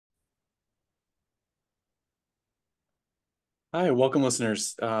Hi, welcome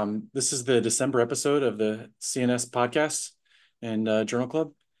listeners. This is the December episode of the CNS podcast and Journal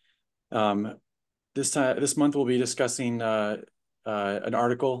Club. This month we'll be discussing a recent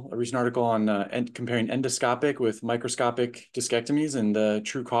article on comparing endoscopic with microscopic discectomies and the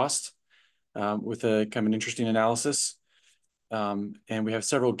true cost with a kind of an interesting analysis. And we have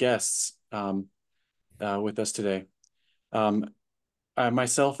several guests with us today. Um, I am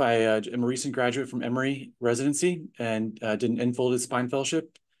a recent graduate from Emory residency and did an enfolded spine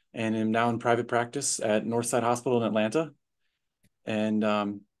fellowship and am now in private practice at Northside Hospital in Atlanta. And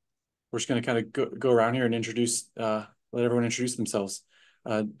we're just going to kind of go around here and let everyone introduce themselves.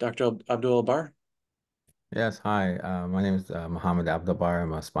 Dr. Abd-El-Barr. Yes, hi. My name is Mohammed Abd-El-Barr.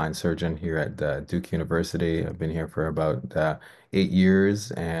 I'm a spine surgeon here at Duke University. I've been here for about 8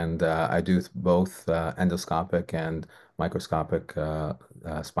 years, and I do both endoscopic and microscopic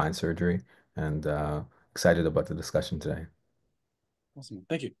spine surgery. And excited about the discussion today. Awesome.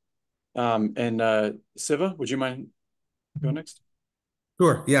 Thank you. And Siva, would you mind going next?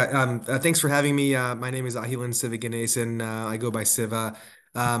 Sure. Yeah. Thanks for having me. My name is Ahilan Sivaganesan. I go by Siva.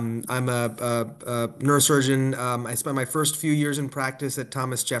 I'm a neurosurgeon. I spent my first few years in practice at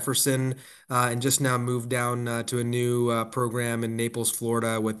Thomas Jefferson, and just now moved down to a new program in Naples,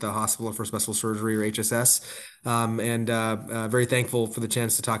 Florida, with the Hospital for Special Surgery, or HSS. And very thankful for the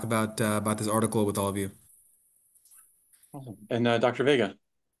chance to talk about this article with all of you. Awesome. And Dr. Vega.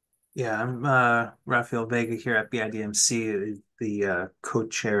 Yeah, I'm Rafael Vega here at BIDMC, the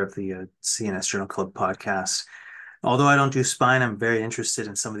co-chair of the CNS Journal Club podcast. Although I don't do spine, I'm very interested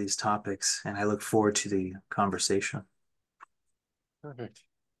in some of these topics, and I look forward to the conversation. Perfect.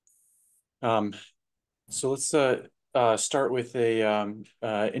 So let's start with a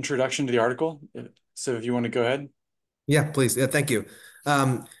introduction to the article. So if you want to go ahead. Yeah, please. Yeah, thank you.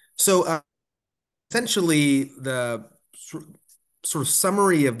 Um, so essentially, the sort of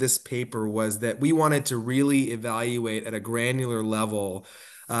summary of this paper was that we wanted to really evaluate at a granular level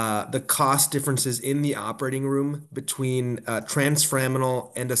the cost differences in the operating room between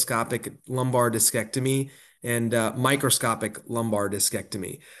transforaminal endoscopic lumbar discectomy and microscopic lumbar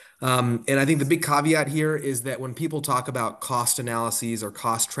discectomy. And I think the big caveat here is that when people talk about cost analyses or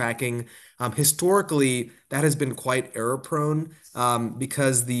cost tracking, historically that has been quite error prone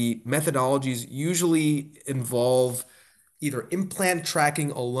because the methodologies usually involve either implant tracking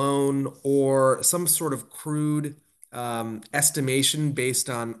alone or some sort of crude estimation based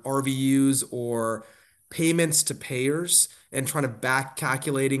on RVUs or payments to payers and trying to back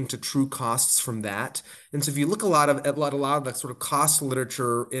calculating to true costs from that. And so if you look at a lot of the sort of cost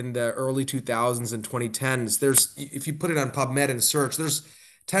literature in the early 2000s and 2010s, if you put it on PubMed and search, there's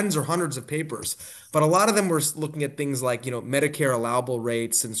tens or hundreds of papers, but a lot of them were looking at things like, Medicare allowable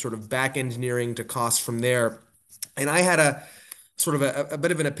rates and sort of back engineering to costs from there. And I had a sort of a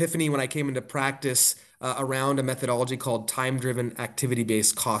bit of an epiphany when I came into practice around a methodology called time-driven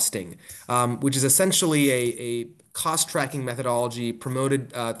activity-based costing, which is essentially a cost tracking methodology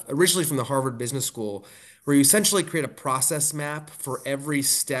promoted originally from the Harvard Business School, where you essentially create a process map for every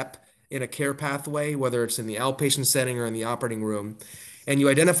step in a care pathway, whether it's in the outpatient setting or in the operating room. And you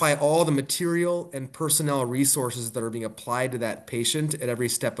identify all the material and personnel resources that are being applied to that patient at every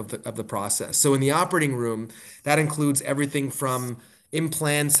step of the process. So in the operating room, that includes everything from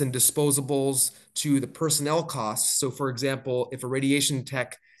implants and disposables to the personnel costs. So for example, if a radiation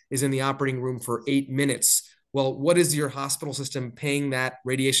tech is in the operating room for 8 minutes, well, what is your hospital system paying that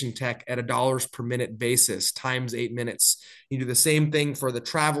radiation tech at a dollars per minute basis times 8 minutes? You do the same thing for the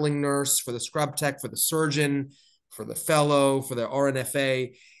traveling nurse, for the scrub tech, for the surgeon, for the fellow, for the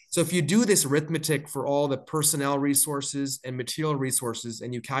RNFA. So if you do this arithmetic for all the personnel resources and material resources,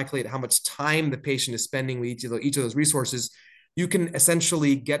 and you calculate how much time the patient is spending with each of those resources, you can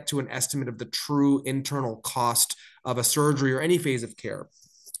essentially get to an estimate of the true internal cost of a surgery or any phase of care.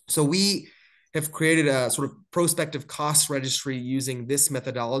 So we have created a sort of prospective cost registry using this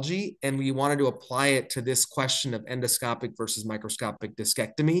methodology, and we wanted to apply it to this question of endoscopic versus microscopic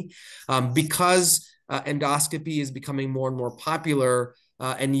discectomy. Because endoscopy is becoming more and more popular,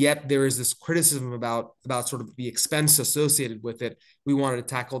 and yet there is this criticism about sort of the expense associated with it. We wanted to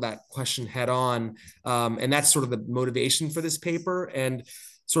tackle that question head on, and that's sort of the motivation for this paper. And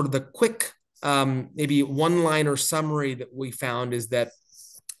sort of the quick, maybe one-liner summary that we found is that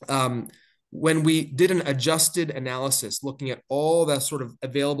when we did an adjusted analysis looking at all the sort of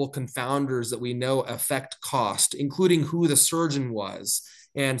available confounders that we know affect cost, including who the surgeon was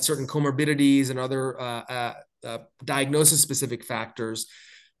and certain comorbidities and other diagnosis-specific factors,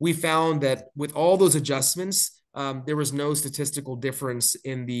 we found that with all those adjustments, there was no statistical difference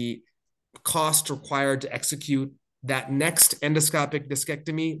in the cost required to execute that next endoscopic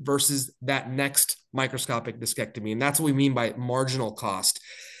discectomy versus that next microscopic discectomy. And that's what we mean by marginal cost.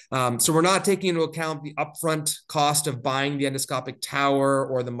 So we're not taking into account the upfront cost of buying the endoscopic tower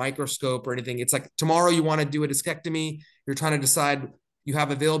or the microscope or anything. It's like tomorrow you want to do a discectomy, you're trying to decide, you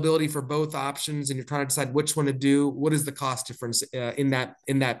have availability for both options and you're trying to decide which one to do. What is the cost difference in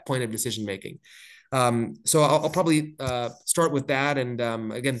that point of decision making? So I'll probably start with that. And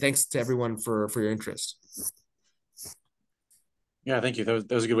again, thanks to everyone for your interest. Yeah, thank you.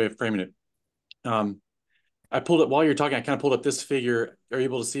 That was a good way of framing it. I pulled it while you're talking. I kind of pulled up this figure. Are you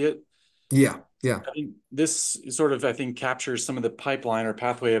able to see it? Yeah. I think this sort of, captures some of the pipeline or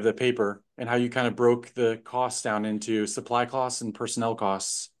pathway of the paper and how you kind of broke the costs down into supply costs and personnel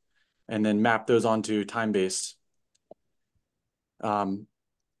costs, and then map those onto time-based. And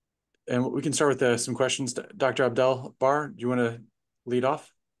we can start with some questions. Dr. Abd-El-Barr, do you want to lead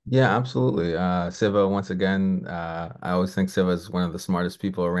off? Yeah, absolutely. Siva, once again, I always think Siva is one of the smartest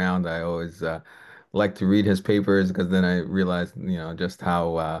people around. I always like to read his papers because then I realize, just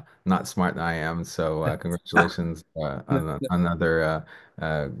how not smart I am. So congratulations on another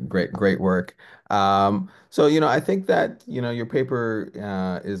great work. So, I think that, your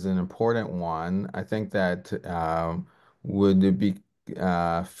paper is an important one. I think that would it be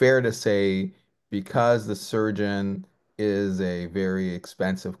fair to say because the surgeon is a very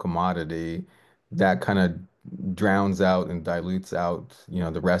expensive commodity that kind of drowns out and dilutes out,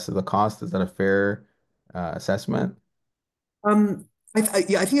 the rest of the cost. Is that a fair assessment? Um,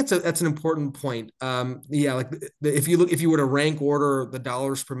 yeah, I think that's an important point. Yeah, like if you were to rank order the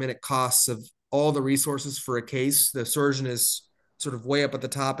dollars per minute costs of all the resources for a case, the surgeon is sort of way up at the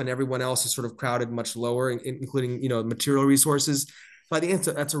top, and everyone else is sort of crowded much lower, including material resources. So I think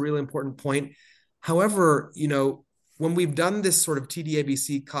that's a really important point. However, when we've done this sort of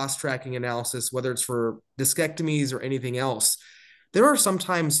TDABC cost tracking analysis, whether it's for discectomies or anything else, there are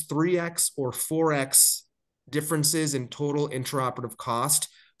sometimes 3x or 4x differences in total intraoperative cost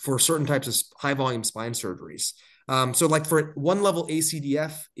for certain types of high volume spine surgeries. So like for one level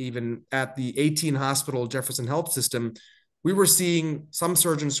ACDF, even at the 18 hospital Jefferson Health System, we were seeing some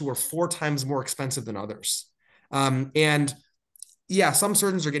surgeons who were 4 times more expensive than others. And yeah, some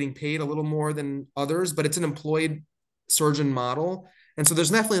surgeons are getting paid a little more than others, but it's an employed surgeon model. And so there's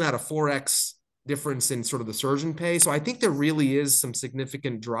definitely not a 4x difference in sort of the surgeon pay. So I think there really is some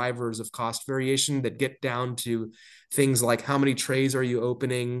significant drivers of cost variation that get down to things like how many trays are you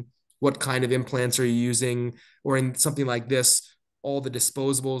opening, what kind of implants are you using, or in something like this, all the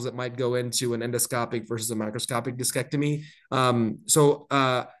disposables that might go into an endoscopic versus a microscopic discectomy. That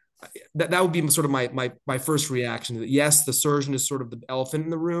would be sort of my first reaction. That yes, the surgeon is sort of the elephant in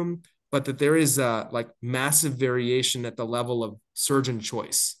the room, but that there is like massive variation at the level of surgeon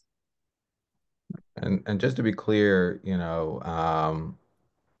choice. And just to be clear, in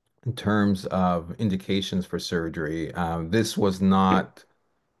terms of indications for surgery, this was not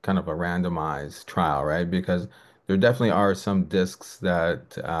kind of a randomized trial, right? Because there definitely are some discs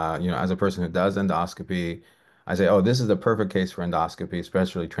that, as a person who does endoscopy, I say, oh, this is the perfect case for endoscopy,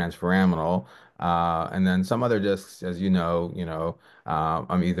 especially transforaminal. And then some other discs, as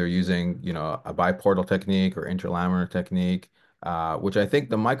I'm either using, a biportal technique or interlaminar technique, which I think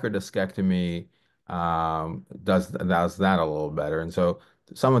the microdiscectomy does that a little better. And so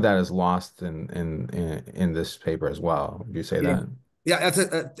some of that is lost in this paper as well. Would you say Yeah. that? Yeah,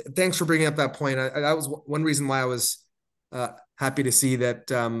 thanks for bringing up that point. That was one reason why I was happy to see that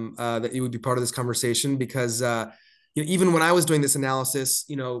that you would be part of this conversation because even when I was doing this analysis,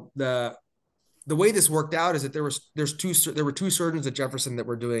 the way this worked out is that there were 2 surgeons at Jefferson that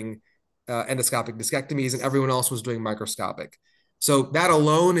were doing endoscopic discectomies, and everyone else was doing microscopic. So that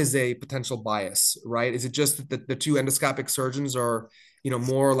alone is a potential bias, right? Is it just that the 2 endoscopic surgeons are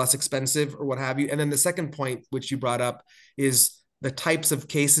more or less expensive or what have you? And then the second point, which you brought up, is the types of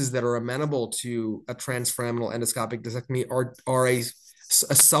cases that are amenable to a transforaminal endoscopic discectomy are a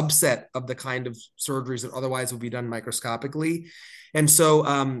subset of the kind of surgeries that otherwise would be done microscopically. And so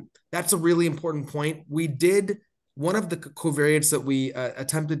that's a really important point. One of the covariates that we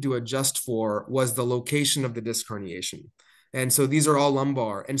attempted to adjust for was the location of the disc herniation. And so these are all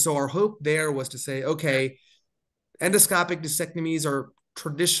lumbar. And so our hope there was to say, okay, endoscopic discectomies are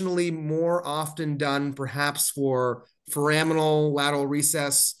traditionally more often done perhaps for foraminal lateral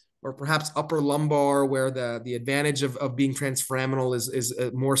recess or perhaps upper lumbar, where the advantage of being transforaminal is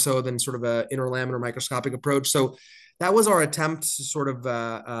more so than sort of an interlaminar microscopic approach. So that was our attempt to sort of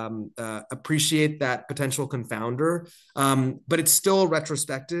appreciate that potential confounder, but it's still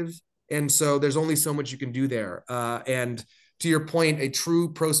retrospective. And so there's only so much you can do there. And to your point, a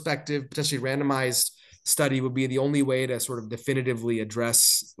true prospective, potentially randomized study would be the only way to sort of definitively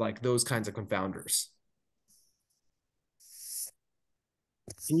address like those kinds of confounders.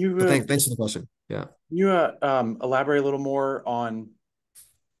 Can you Thanks for the question. Yeah. Can you elaborate a little more on?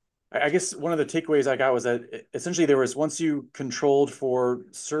 I guess one of the takeaways I got was that essentially there was, once you controlled for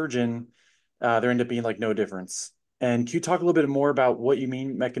surgeon, there ended up being like no difference. And can you talk a little bit more about what you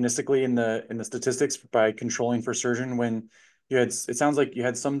mean mechanistically in the statistics by controlling for surgeon, when you had, it sounds like you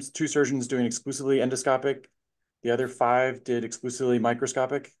had two surgeons doing exclusively endoscopic, the other five did exclusively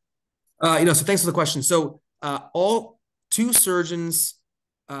microscopic? So thanks for the question. So all two surgeons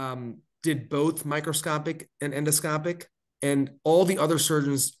did both microscopic and endoscopic, and all the other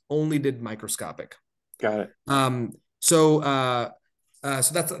surgeons only did microscopic. Got it. So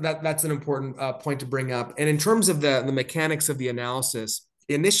that's an important point to bring up. And in terms of the mechanics of the analysis,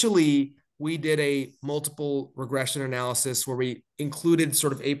 initially we did a multiple regression analysis where we included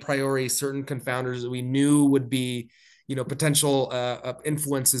sort of a priori certain confounders that we knew would be, potential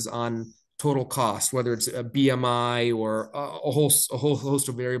influences on total cost, whether it's a BMI or a whole host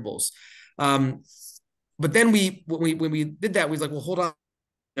of variables. But then when we did that, we was like, well, hold on.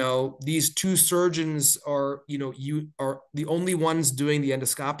 These two surgeons are, you are the only ones doing the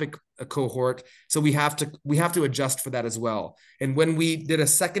endoscopic cohort. So we have to adjust for that as well. And when we did a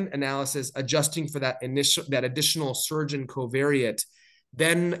second analysis, adjusting for that additional surgeon covariate,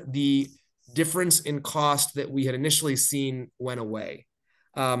 then the difference in cost that we had initially seen went away.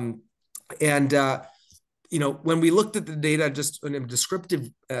 When we looked at the data just in a descriptive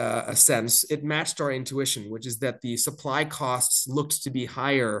sense, it matched our intuition, which is that the supply costs looked to be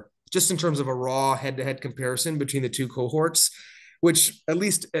higher just in terms of a raw head-to-head comparison between the two cohorts, which at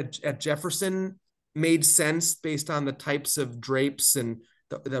least at Jefferson made sense based on the types of drapes and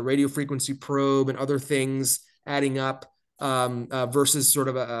the radiofrequency probe and other things adding up versus sort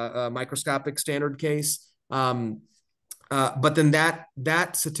of a microscopic standard case. But then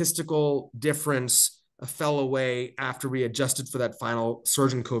that statistical difference fell away after we adjusted for that final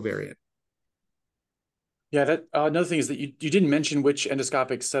surgeon covariate. Yeah, that another thing is that you didn't mention which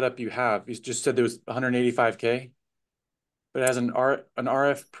endoscopic setup you have. You just said there was 185K, but it has an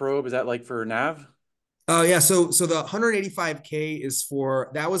RF probe. Is that like for nav? Yeah, so the 185K is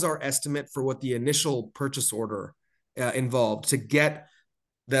that was our estimate for what the initial purchase order involved to get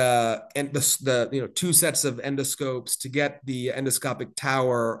the two sets of endoscopes, to get the endoscopic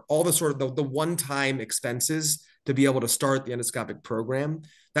tower, all the sort of the one-time expenses to be able to start the endoscopic program.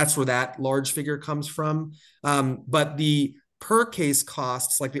 That's where that large figure comes from. But the per case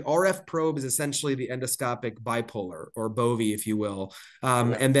costs, like the RF probe is essentially the endoscopic bipolar, or Bovie, if you will.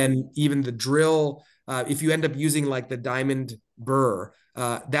 And then even the drill, if you end up using like the diamond burr,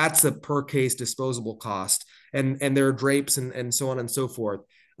 that's a per case disposable cost. And there are drapes and so on and so forth.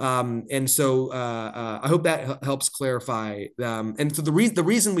 I hope that helps clarify. And so the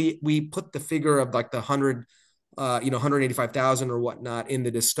reason we put the figure of like the 185,000 or whatnot in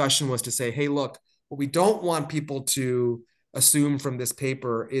the discussion was to say, hey, look, what we don't want people to assume from this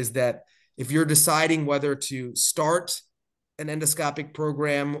paper is that if you're deciding whether to start an endoscopic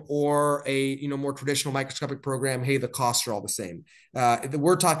program or a more traditional microscopic program, hey, the costs are all the same.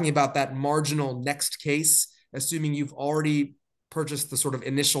 We're talking about that marginal next case, assuming you've already purchase the sort of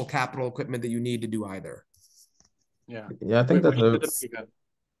initial capital equipment that you need to do either. Yeah. Yeah, I think that's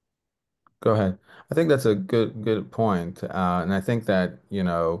go ahead. I think that's a good point. And I think that,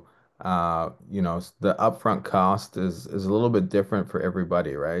 the upfront cost is a little bit different for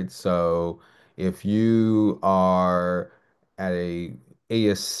everybody, right? So if you are at a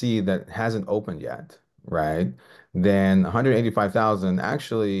ASC that hasn't opened yet, right, then 185,000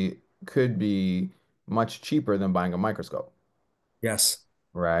 actually could be much cheaper than buying a microscope. Yes.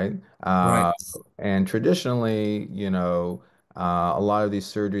 Right? Right. And traditionally, a lot of these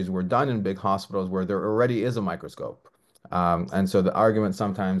surgeries were done in big hospitals where there already is a microscope. And so the argument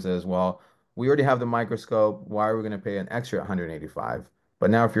sometimes is, well, we already have the microscope. Why are we going to pay an extra 185? But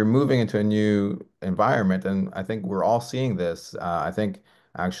now, if you're moving into a new environment, and I think we're all seeing this, I think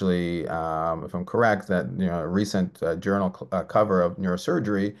actually, if I'm correct, that a recent journal cover of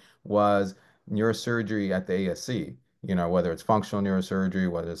neurosurgery was neurosurgery at the ASC, whether it's functional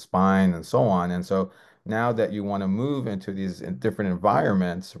neurosurgery, whether it's spine, and so on. And so now that you want to move into these different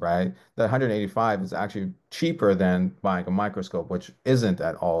environments, right, that 185 is actually cheaper than buying a microscope, which isn't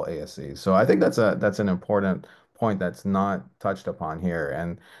at all ASC. So I think that's an important point that's not touched upon here.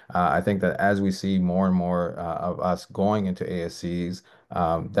 And I think that as we see more and more of us going into ASCs,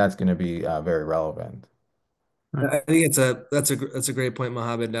 that's going to be very relevant. I think that's a great point,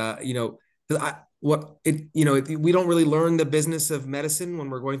 Mohammed. we don't really learn the business of medicine when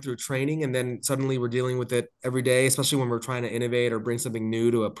we're going through training, and then suddenly we're dealing with it every day, especially when we're trying to innovate or bring something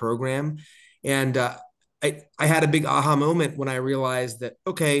new to a program. And I had a big aha moment when I realized that,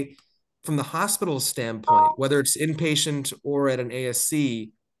 okay, from the hospital standpoint, whether it's inpatient or at an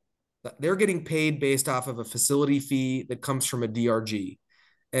ASC, they're getting paid based off of a facility fee that comes from a DRG.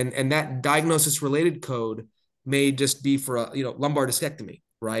 And that diagnosis related code may just be for a lumbar discectomy,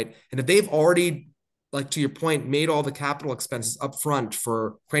 right? And if they've already, like to your point, made all the capital expenses up front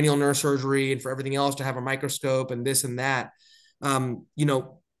for cranial nerve surgery and for everything else to have a microscope and this and that,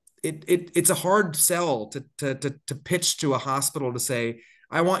 it's a hard sell to pitch to a hospital to say,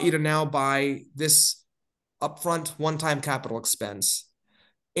 I want you to now buy this upfront one-time capital expense,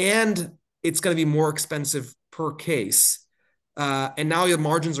 and it's going to be more expensive per case. And now your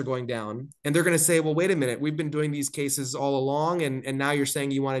margins are going down, and they're going to say, well, wait a minute, we've been doing these cases all along, and now you're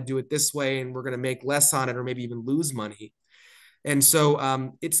saying you want to do it this way, and we're going to make less on it or maybe even lose money. And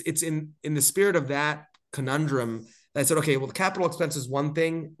so it's in the spirit of that conundrum that I said, okay, well, the capital expense is one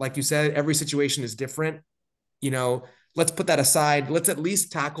thing. Like you said, every situation is different. Let's put that aside. Let's at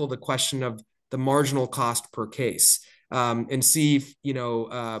least tackle the question of the marginal cost per case. And see if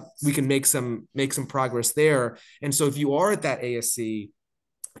we can make some progress there. And so if you are at that ASC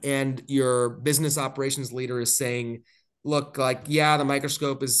and your business operations leader is saying, look, like, yeah, the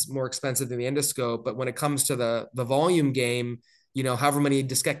microscope is more expensive than the endoscope, but when it comes to the volume game, however many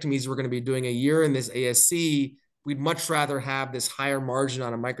discectomies we're going to be doing a year in this ASC, we'd much rather have this higher margin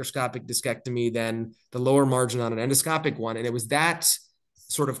on a microscopic discectomy than the lower margin on an endoscopic one. And it was that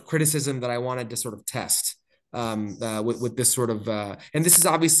sort of criticism that I wanted to sort of test with this sort of, and this is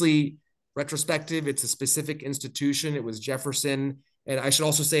obviously retrospective. It's a specific institution. It was Jefferson. And I should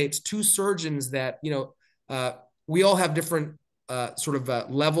also say it's two surgeons that, we all have different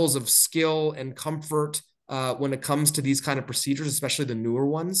levels of skill and comfort when it comes to these kind of procedures, especially the newer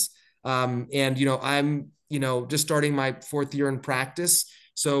ones. I'm, just starting my 4th year in practice.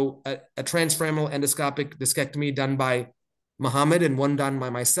 So a transfemoral endoscopic discectomy done by Mohammed and one done by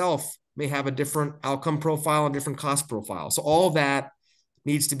myself may have a different outcome profile and different cost profile. So all of that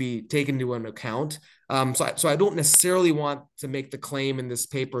needs to be taken into an account. So I don't necessarily want to make the claim in this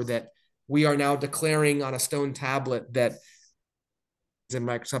paper that we are now declaring on a stone tablet that in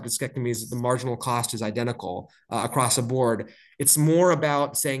microscopic discectomies, the marginal cost is identical across the board. It's more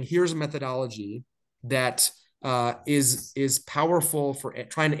about saying, here's a methodology that is powerful for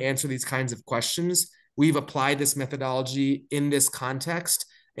trying to answer these kinds of questions. We've applied this methodology in this context,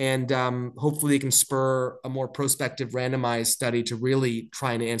 and hopefully it can spur a more prospective randomized study to really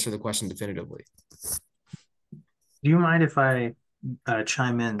try and answer the question definitively. Do you mind if I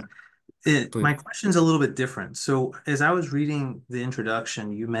chime in? My question's a little bit different. So as I was reading the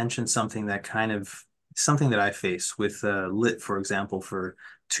introduction, you mentioned something that I face with lit, for example, for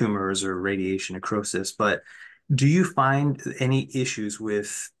tumors or radiation necrosis. But do you find any issues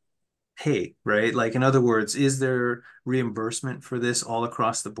with pay, right? Like, in other words, is there reimbursement for this all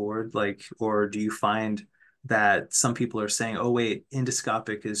across the board? Like, or do you find that some people are saying, oh, wait,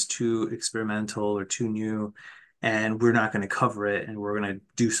 endoscopic is too experimental or too new, and we're not going to cover it, and we're going to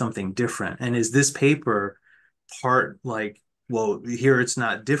do something different? And is this paper part like, well, here it's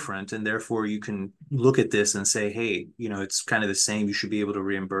not different, and therefore you can look at this and say, hey, it's kind of the same. You should be able to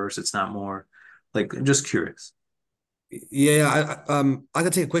reimburse. It's not more like, I'm just curious. Yeah, I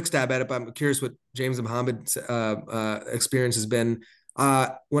can take a quick stab at it, but I'm curious what James and Mohammed's experience has been.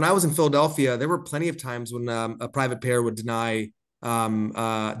 When I was in Philadelphia, there were plenty of times when a private payer would deny an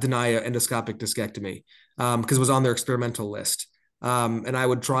endoscopic discectomy because it was on their experimental list. And I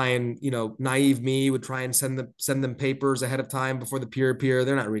would try and, naive me would try and send them papers ahead of time before the peer appear.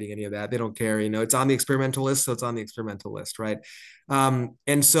 They're not reading any of that. They don't care. It's on the experimental list, so it's on the experimental list, right?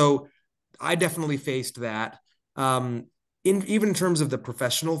 And so I definitely faced that. Even in terms of the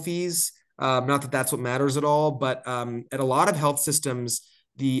professional fees, not that that's what matters at all, but at a lot of health systems,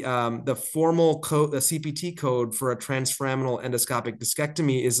 the formal code, the CPT code for a transforaminal endoscopic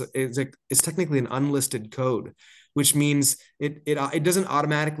discectomy is technically an unlisted code, which means it doesn't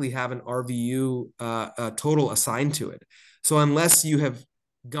automatically have an RVU total assigned to it. So unless you have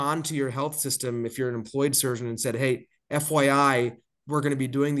gone to your health system, if you're an employed surgeon, and said, hey, FYI, we're going to be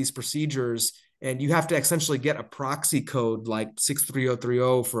doing these procedures, and you have to essentially get a proxy code like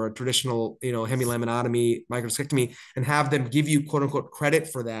 63030 for a traditional, hemilaminotomy microdiscectomy, and have them give you quote unquote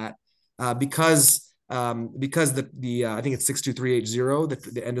credit for that because the I think it's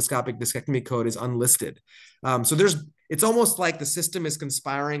 62380, the endoscopic discectomy code is unlisted. So it's almost like the system is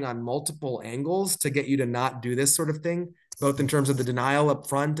conspiring on multiple angles to get you to not do this sort of thing. both in terms of the denial up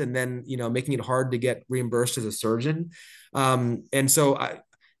front and then, making it hard to get reimbursed as a surgeon. And so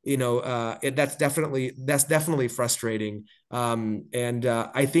that's definitely frustrating. And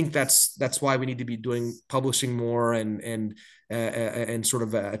I think that's why we need to be publishing more and sort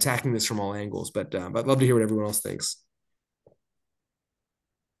of attacking this from all angles. But I'd love to hear what everyone else thinks.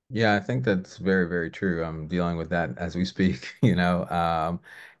 Yeah, I think that's very, very true. I'm dealing with that as we speak, and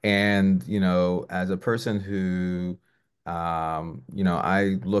as a person who,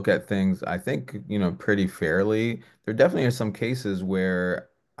 I look at things, I think, pretty fairly. There definitely are some cases where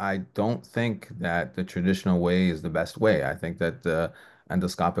I don't think that the traditional way is the best way. I think that the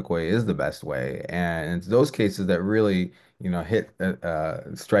endoscopic way is the best way, and it's those cases that really,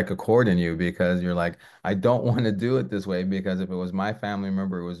 strike a chord in you because you're like, I don't want to do it this way because if it was my family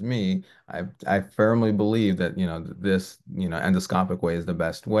member, it was me. I firmly believe that, this, endoscopic way is the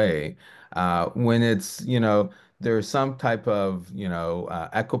best way. When it's, there's some type of,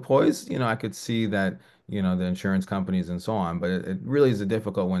 equipoise, I could see that, the insurance companies and so on, but it really is a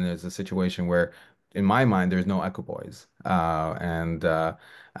difficult when there's a situation where, in my mind, there's no equipoise. And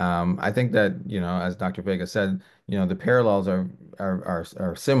I think that, as Dr. Vega said, the parallels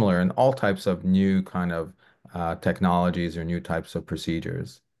are similar in all types of new kind of technologies or new types of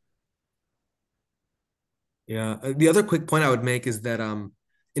procedures. Yeah. The other quick point I would make is that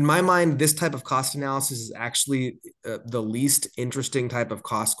in my mind, this type of cost analysis is actually the least interesting type of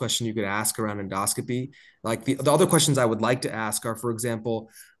cost question you could ask around endoscopy. Like the other questions I would like to ask are, for example,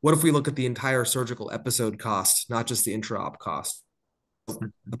 what if we look at the entire surgical episode cost, not just the intra-op cost?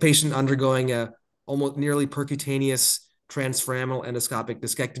 A patient undergoing a almost nearly percutaneous transforaminal endoscopic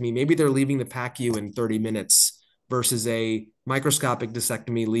discectomy, maybe they're leaving the PACU in 30 minutes versus a microscopic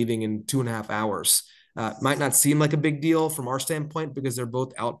discectomy leaving in 2.5 hours. Might not seem like a big deal from our standpoint because they're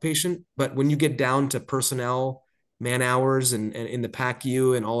both outpatient, but when you get down to personnel, man hours, and in the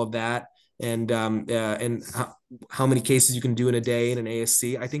PACU and all of that, and how many cases you can do in a day in an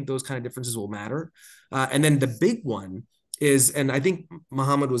ASC, I think those kind of differences will matter. And then the big one is, and I think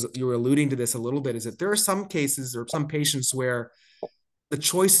Mohammed you were alluding to this a little bit, is that there are some cases or some patients where the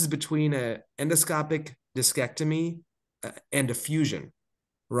choice is between an endoscopic discectomy and a fusion,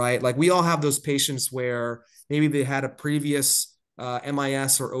 right? Like we all have those patients where maybe they had a previous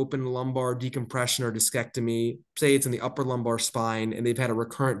MIS or open lumbar decompression or discectomy, say it's in the upper lumbar spine, and they've had a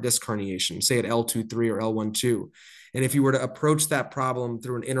recurrent disc herniation, say at L23 or L12. And if you were to approach that problem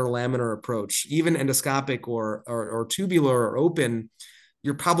through an interlaminar approach, even endoscopic or tubular or open,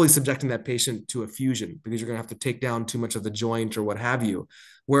 you're probably subjecting that patient to a fusion because you're going to have to take down too much of the joint or what have you.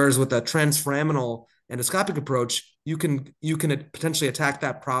 Whereas with a transforaminal endoscopic approach, you can potentially attack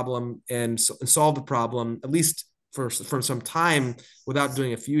that problem and solve the problem, at least for some time, without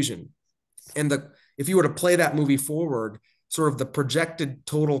doing a fusion. And if you were to play that movie forward, sort of the projected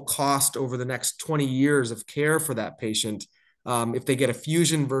total cost over the next 20 years of care for that patient, if they get a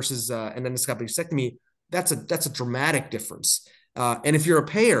fusion versus an endoscopic discectomy, that's a dramatic difference. And if you're a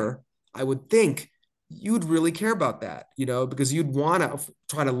payer, I would think you'd really care about that, because you'd want to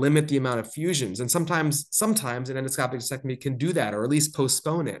try to limit the amount of fusions. And sometimes an endoscopic discectomy can do that, or at least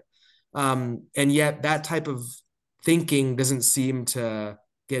postpone it. And yet that type of thinking doesn't seem to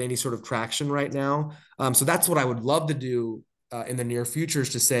get any sort of traction right now. So that's what I would love to do in the near future, is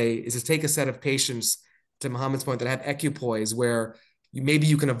to take a set of patients, to Mohammed's point, that have equipoise, where maybe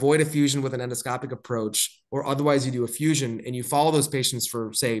you can avoid a fusion with an endoscopic approach, or otherwise you do a fusion and you follow those patients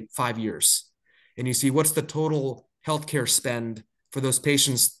for, say, 5 years. And you see what's the total healthcare spend for those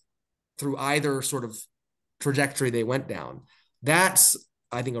patients through either sort of trajectory they went down. That's,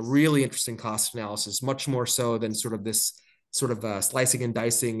 I think, a really interesting cost analysis, much more so than sort of this sort of slicing and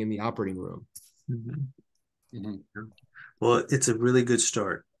dicing in the operating room. Mm-hmm. Mm-hmm. Well, it's a really good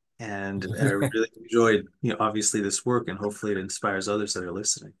start. And I really enjoyed, obviously this work, and hopefully it inspires others that are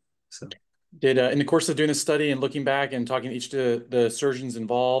listening. So did in the course of doing this study and looking back and talking to each of the surgeons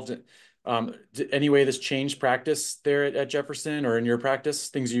involved, did any way this changed practice there at Jefferson or in your practice,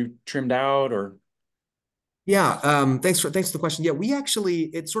 things you trimmed out or? Yeah, thanks for the question. Yeah,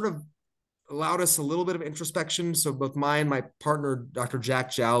 it sort of allowed us a little bit of introspection. So both my partner, Dr.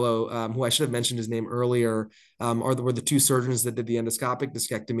 Jack Jallo, who I should have mentioned his name earlier, were the two surgeons that did the endoscopic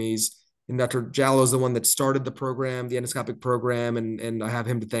discectomies. And Dr. Jallo is the one that started the program, the endoscopic program, and I have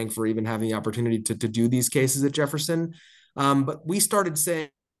him to thank for even having the opportunity to do these cases at Jefferson. But we started saying,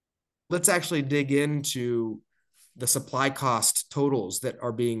 let's actually dig into the supply cost totals that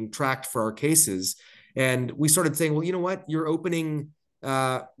are being tracked for our cases. And we started saying, well, you know what? You're opening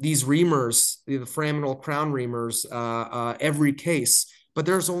these reamers, the foraminal crown reamers, every case, but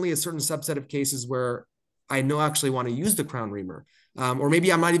there's only a certain subset of cases where I know actually want to use the crown reamer, or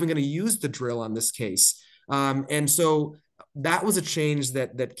maybe I'm not even going to use the drill on this case. And so that was a change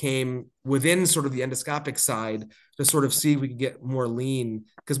that came within sort of the endoscopic side to sort of see if we could get more lean,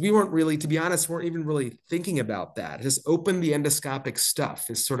 because we weren't really, to be honest, weren't even really thinking about that. Just open the endoscopic stuff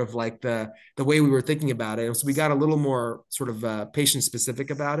is sort of like the way we were thinking about it. And so we got a little more sort of patient specific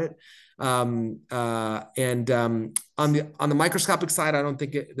about it. And on the microscopic side, I don't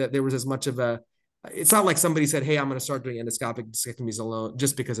think that there was as much of a. It's not like somebody said, "Hey, I'm going to start doing endoscopic discectomies alone,"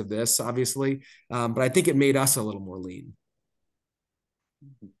 just because of this, obviously. But I think it made us a little more lean.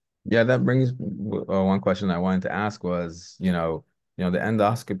 Yeah, that brings one question I wanted to ask was, the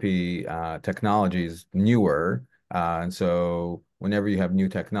endoscopy technology is newer, and so whenever you have new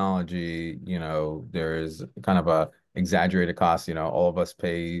technology, there's kind of a exaggerated cost. All of us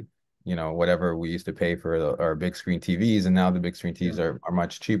pay, whatever we used to pay for our big screen TVs, and now the big screen TVs are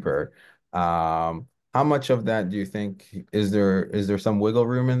much cheaper. How much of that do you think is there some wiggle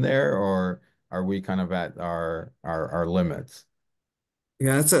room in there, or are we kind of at our limits?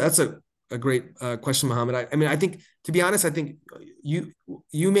 Yeah, that's a great question, Mohammed. I mean, I think, to be honest, I think you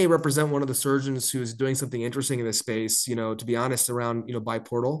may represent one of the surgeons who's doing something interesting in this space. To be honest, around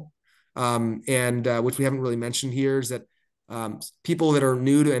biportal, and which we haven't really mentioned here is that people that are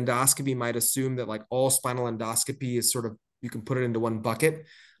new to endoscopy might assume that like all spinal endoscopy is sort of, you can put it into one bucket,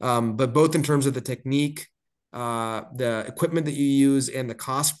 but both in terms of the technique, the equipment that you use, and the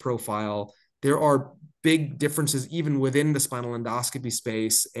cost profile, there are big differences even within the spinal endoscopy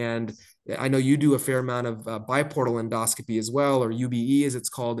space. And I know you do a fair amount of biportal endoscopy as well, or UBE as it's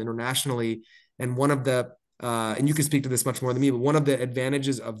called internationally. And one of the and you can speak to this much more than me, but one of the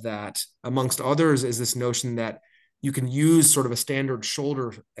advantages of that, amongst others, is this notion that you can use sort of a standard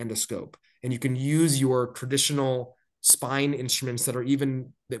shoulder endoscope, and you can use your traditional spine instruments that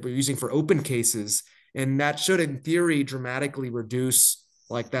we're using for open cases, and that should, in theory, dramatically reduce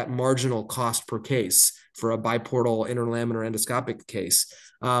like that marginal cost per case for a biportal interlaminar endoscopic case.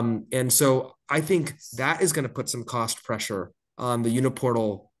 And so I think that is going to put some cost pressure on the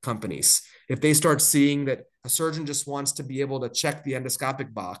uniportal companies. If they start seeing that a surgeon just wants to be able to check the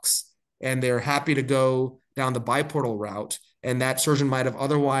endoscopic box and they're happy to go down the biportal route, and that surgeon might have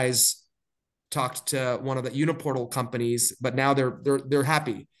otherwise talked to one of the uniportal companies, but now they're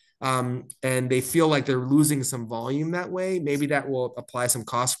happy, and they feel like they're losing some volume that way. Maybe that will apply some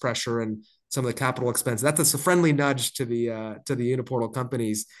cost pressure and some of the capital expense. That's a friendly nudge to the uniportal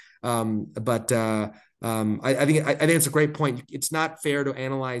companies. But I think it's a great point. It's not fair to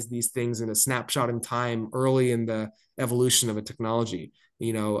analyze these things in a snapshot in time early in the evolution of a technology.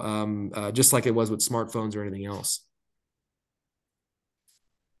 Just like it was with smartphones or anything else.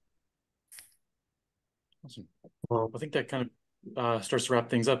 Awesome. Well, I think that kind of starts to wrap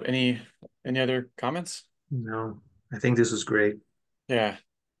things up. Any other comments? No, I think this was great. Yeah.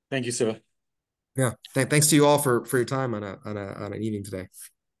 Thank you, Siva. Yeah. Thanks to you all for your time on an evening today.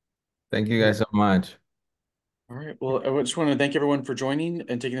 Thank you guys so much. All right. Well, I just want to thank everyone for joining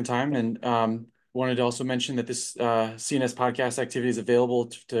and taking the time, and wanted to also mention that this CNS podcast activity is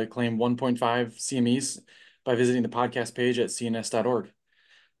available to claim 1.5 CMEs by visiting the podcast page at cns.org.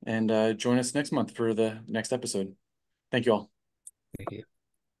 And join us next month for the next episode. Thank you all. Thank you.